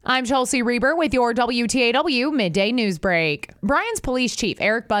I'm Chelsea Reber with your WTAW Midday News Break. Bryan's police chief,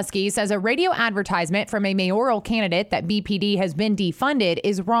 Eric Buskey, says a radio advertisement from a mayoral candidate that BPD has been defunded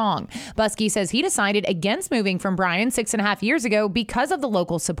is wrong. Buskey says he decided against moving from Bryan 6.5 years ago because of the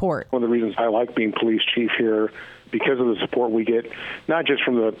local support. One of the reasons I like being police chief here, because of the support we get, not just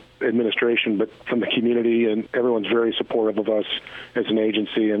from the administration, but from the community, and everyone's very supportive of us as an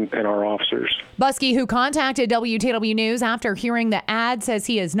agency and our officers. Buskey, who contacted WTAW News after hearing the ad, says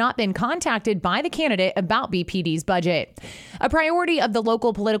he has not been contacted by the candidate about BPD's budget. A priority of the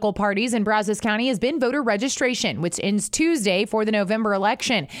local political parties in Brazos County has been voter registration, which ends Tuesday for the November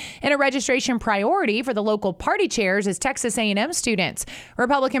election. And a registration priority for the local party chairs is Texas A&M students.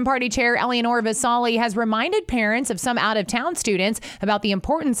 Republican Party Chair Eleanor Vasali has reminded parents of some out-of-town students about the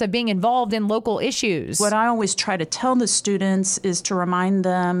importance of being involved in local issues. What I always try to tell the students is to remind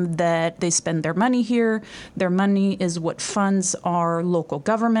them that they spend their money here. Their money is what funds our local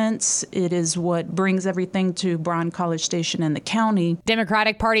governments. It is what brings everything to Bryan College Station and the county.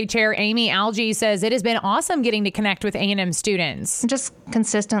 Democratic Party Chair Amy Algie says it has been awesome getting to connect with A&M students. Just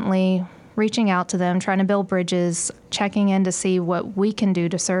consistently reaching out to them, trying to build bridges, checking in to see what we can do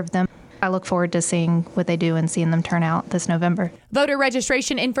to serve them. I look forward to seeing what they do and seeing them turn out this November. Voter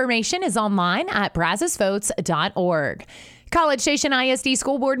registration information is online at brazosvotes.org. College Station ISD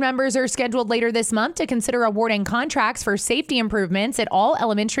school board members are scheduled later this month to consider awarding contracts for safety improvements at all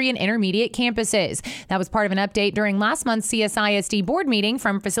elementary and intermediate campuses. That was part of an update during last month's CSISD board meeting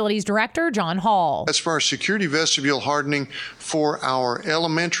from Facilities Director John Hall. As far as security vestibule hardening for our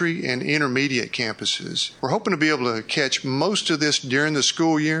elementary and intermediate campuses, we're hoping to be able to catch most of this during the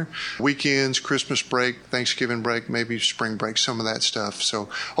school year. Weekends, Christmas break, Thanksgiving break, maybe spring break, some of that stuff. So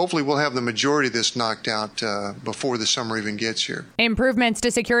hopefully we'll have the majority of this knocked out before the summer even gets here. Improvements to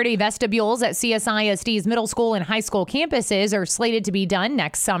security vestibules at CSISD's middle school and high school campuses are slated to be done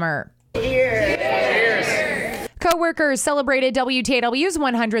next summer. Co-workers celebrated WTAW's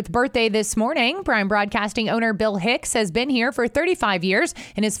 100th birthday this morning. Bryan Broadcasting owner Bill Hicks has been here for 35 years,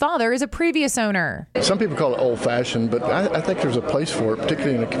 and his father is a previous owner. Some people call it old-fashioned, but I think there's a place for it,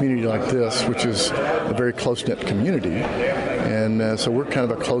 particularly in a community like this, which is a very close-knit community. And so we're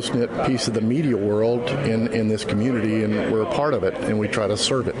kind of a close-knit piece of the media world in this community, and we're a part of it, and we try to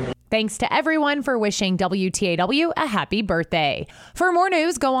serve it. Thanks to everyone for wishing WTAW a happy birthday. For more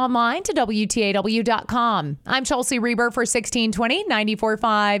news, go online to WTAW.com. I'm Chelsea Reber for 1620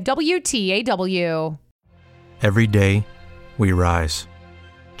 94.5 WTAW. Every day, we rise,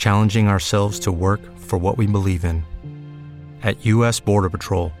 challenging ourselves to work for what we believe in. At U.S. Border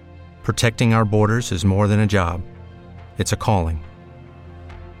Patrol, protecting our borders is more than a job. It's a calling.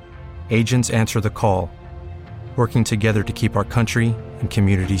 Agents answer the call, working together to keep our country and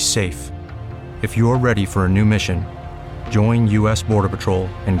communities safe. If you're ready for a new mission, join U.S. Border Patrol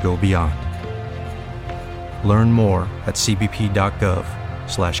and go beyond. Learn more at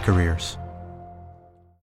cbp.gov/careers.